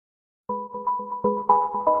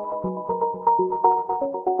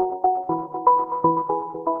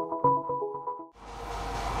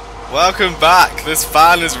Welcome back. This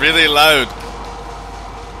fan is really loud.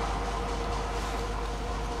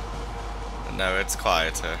 And now it's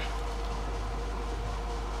quieter.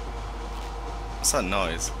 What's that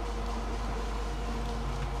noise?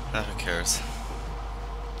 Ah, who cares?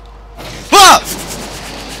 Ah!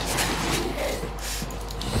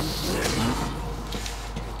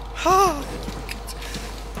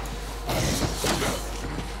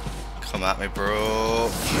 Come at me, bro.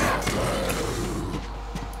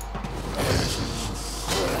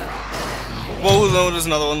 Whoa, no, there's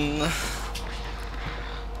another one.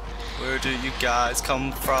 Where do you guys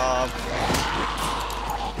come from?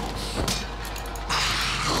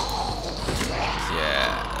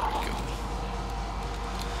 Yeah, there we go.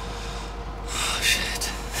 Oh,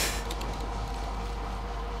 shit.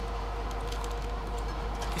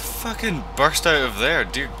 You fucking burst out of there,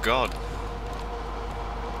 dear God.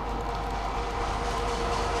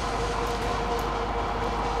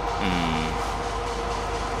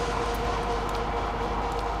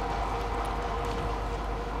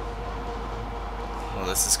 Oh,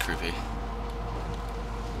 this is creepy.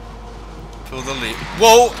 Pull the lead.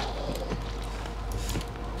 Whoa!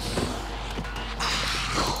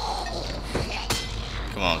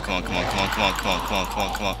 Come on, come on, come on, come on, come on, come on, come on, come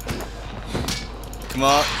on, come on. Come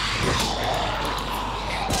on.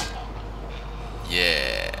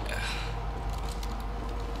 Yeah.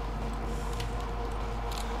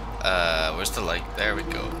 Where's the light? There we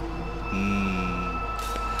go.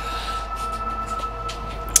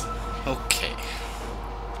 Okay.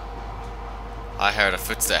 I heard a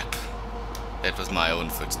footstep. It was my own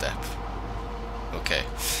footstep. Okay.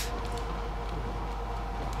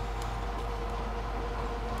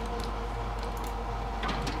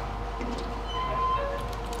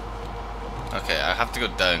 Okay, I have to go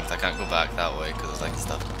down because I can't go back that way because it's like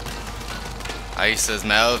stuff. Ice is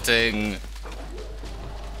melting.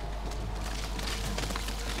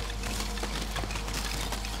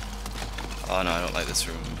 Oh no, I don't like this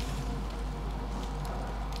room.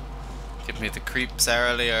 Give me the creeps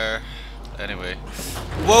earlier. Anyway.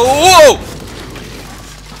 Whoa, whoa, whoa!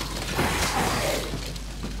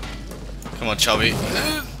 Come on, chubby.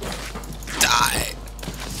 Die.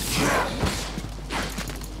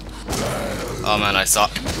 Oh man, I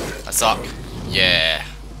suck. I suck. Yeah.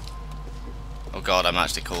 Oh god, I'm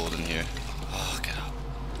actually cold in here. Oh, get up.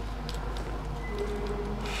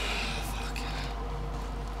 Fuck.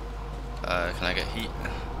 Can I get heat?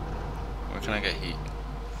 Where can I get heat?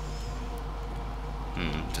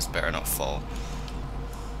 Just better not fall.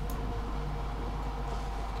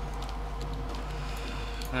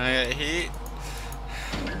 Can I get heat?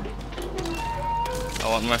 I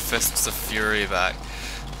want my fists of fury back.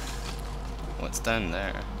 What's down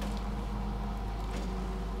there?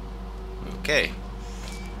 Okay.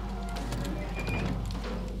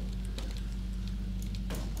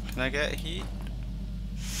 Can I get heat?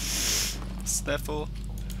 Sniffle.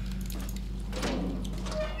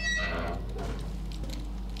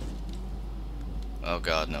 Oh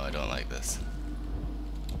god, no, I don't like this.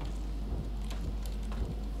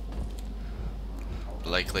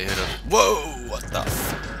 Likelihood of— whoa! What the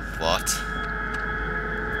f— what?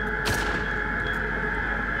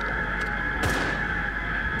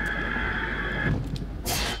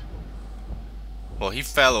 Well, he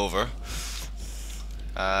fell over.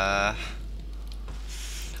 I'm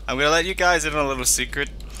gonna let you guys in on a little secret.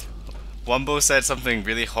 Wumbo said something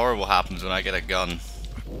really horrible happens when I get a gun.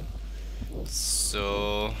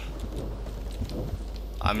 So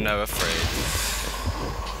I'm now afraid.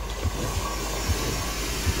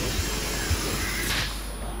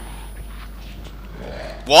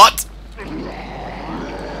 What?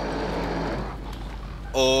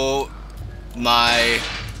 Oh my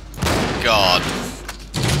god.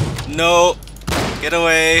 No! Get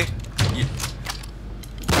away!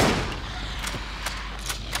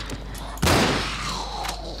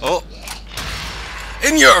 Oh!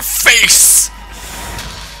 In your face!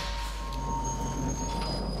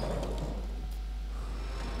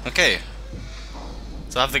 Okay.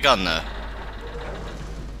 So I have the gun now.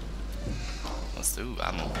 Let's do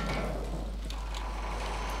ammo.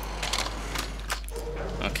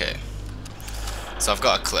 Okay. So I've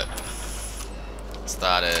got a clip. So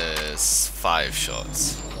that is 5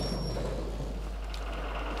 shots.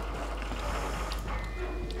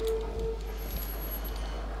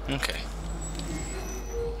 Okay.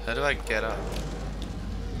 How do I get up?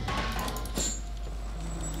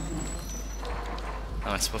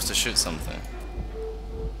 Am I supposed to shoot something?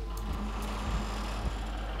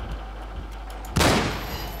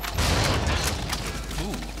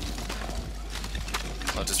 Ooh.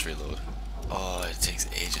 I'll just reload. Oh, it takes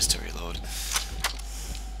ages to reload.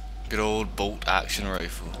 Good old bolt action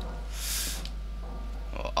rifle.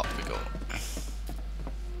 Oh, up we go.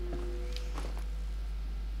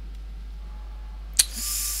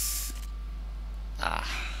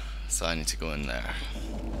 So I need to go in there.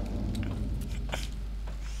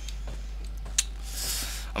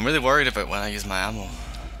 I'm really worried about when I use my ammo,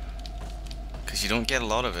 because you don't get a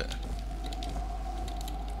lot of it.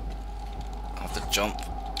 I have to jump.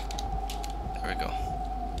 There we go.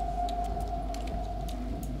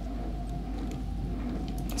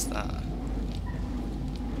 What's that?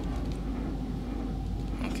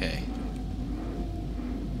 Okay.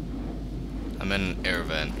 I'm in an air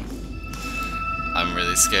vent. I'm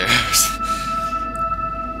really scared.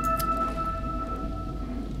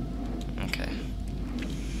 Okay.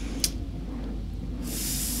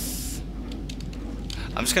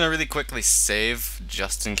 I'm just gonna really quickly save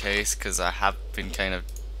just in case, because I have been kind of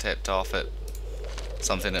tipped off at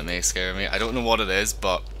something that may scare me. I don't know what it is,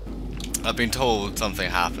 but I've been told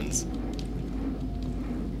something happens.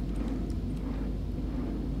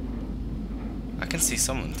 I can see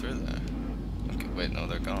someone through there. Okay, wait, no,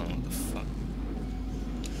 they're gone. What the fuck?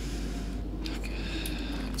 Okay,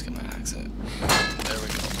 let's get my axe out. There we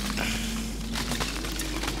go.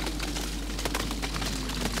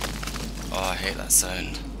 Oh, I hate that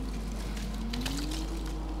sound.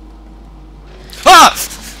 Ah!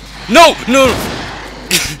 No! No!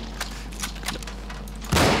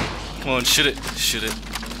 Come on, shoot it. Shoot it.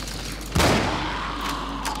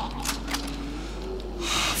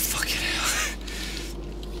 Oh, fucking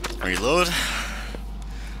hell. Reload.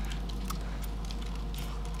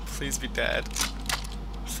 Please be dead.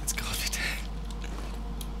 Please God be dead.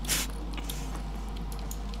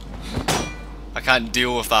 I can't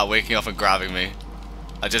deal with that waking up and grabbing me.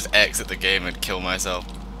 I just exit the game and kill myself.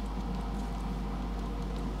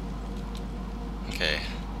 Okay.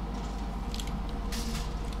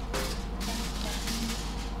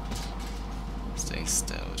 Staying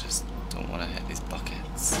still, just don't want to hit these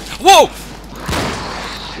buckets. Whoa!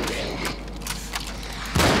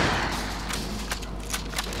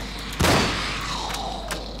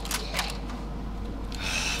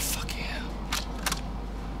 Fucking hell.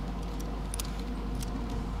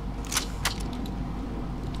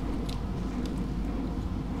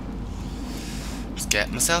 Let's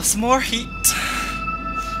get myself some more heat.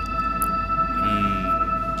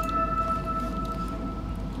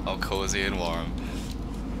 All cozy and warm.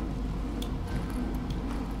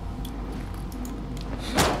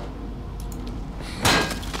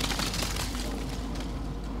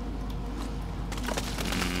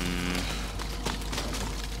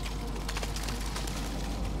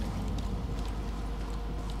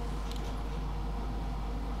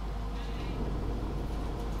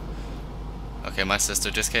 Okay, my sister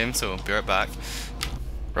just came, so be right back.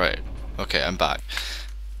 Right, okay, I'm back.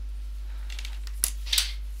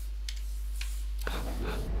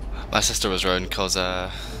 My sister was around because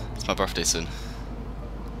it's my birthday soon.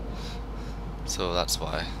 So that's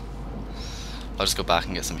why. I'll just go back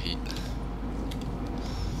and get some heat.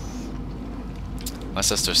 My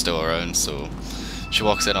sister's still around, so she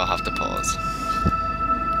walks in, I'll have to pause.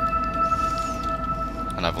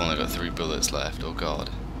 And I've only got 3 bullets left, oh god.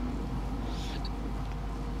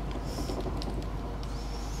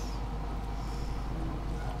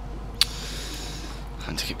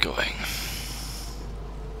 And to keep going.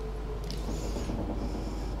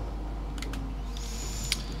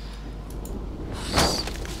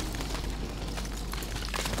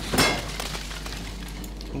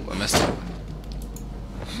 Ooh, I missed it.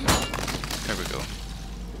 There we go.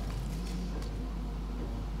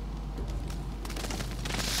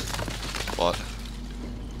 What?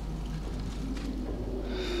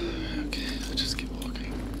 Okay, I'll just keep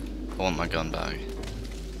walking. I want my gun back.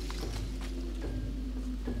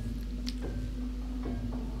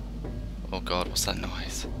 Oh god, what's that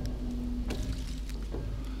noise?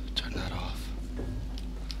 Turn that off.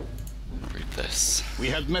 Read this. We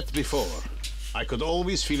had met before. I could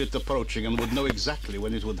always feel it approaching and would know exactly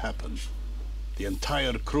when it would happen. The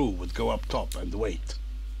entire crew would go up top and wait.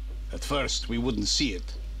 At first we wouldn't see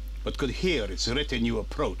it, but could hear its retinue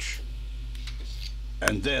approach.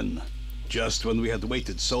 And then, just when we had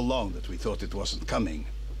waited so long that we thought it wasn't coming,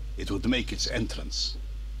 it would make its entrance.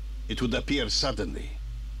 It would appear suddenly,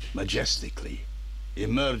 majestically,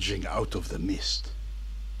 emerging out of the mist,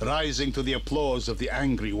 rising to the applause of the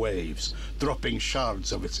angry waves, dropping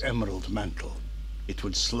shards of its emerald mantle. It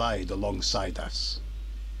would slide alongside us.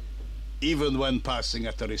 Even when passing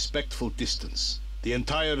at a respectful distance, the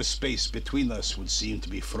entire space between us would seem to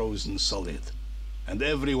be frozen solid, and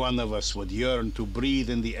every one of us would yearn to breathe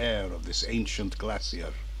in the air of this ancient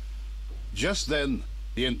glacier. Just then,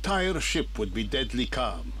 The entire ship would be deadly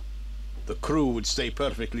calm. The crew would stay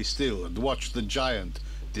perfectly still and watch the giant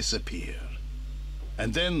disappear.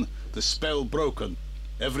 And then, the spell broken,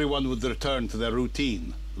 everyone would return to their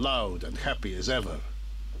routine, loud and happy as ever.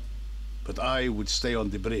 But I would stay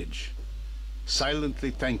on the bridge,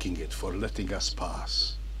 silently thanking it for letting us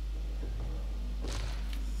pass.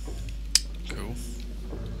 Cool.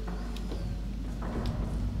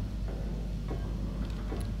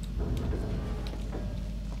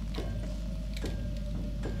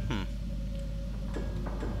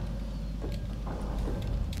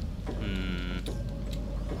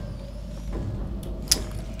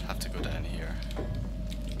 Have to go down here.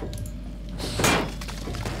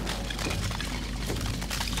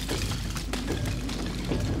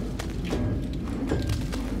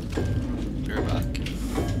 We're back.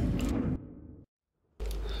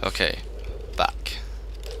 Okay, back.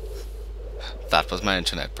 That was my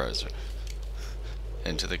internet browser.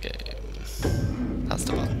 Into the game. That's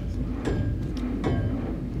the button.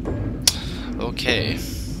 Okay.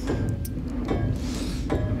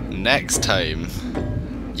 Next time.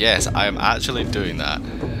 Yes, I am actually doing that.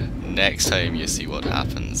 Next time you see what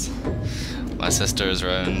happens. My sister is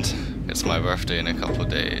around. It's my birthday in a couple of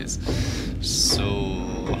days. So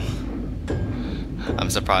I'm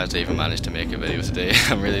surprised I even managed to make a video today.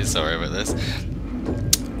 I'm really sorry about this.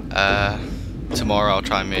 Tomorrow I'll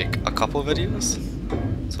try and make a couple videos.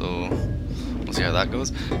 So we'll see how that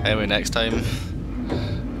goes. Anyway, next time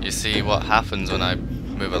you see what happens when I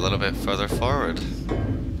move a little bit further forward.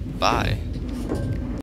 Bye.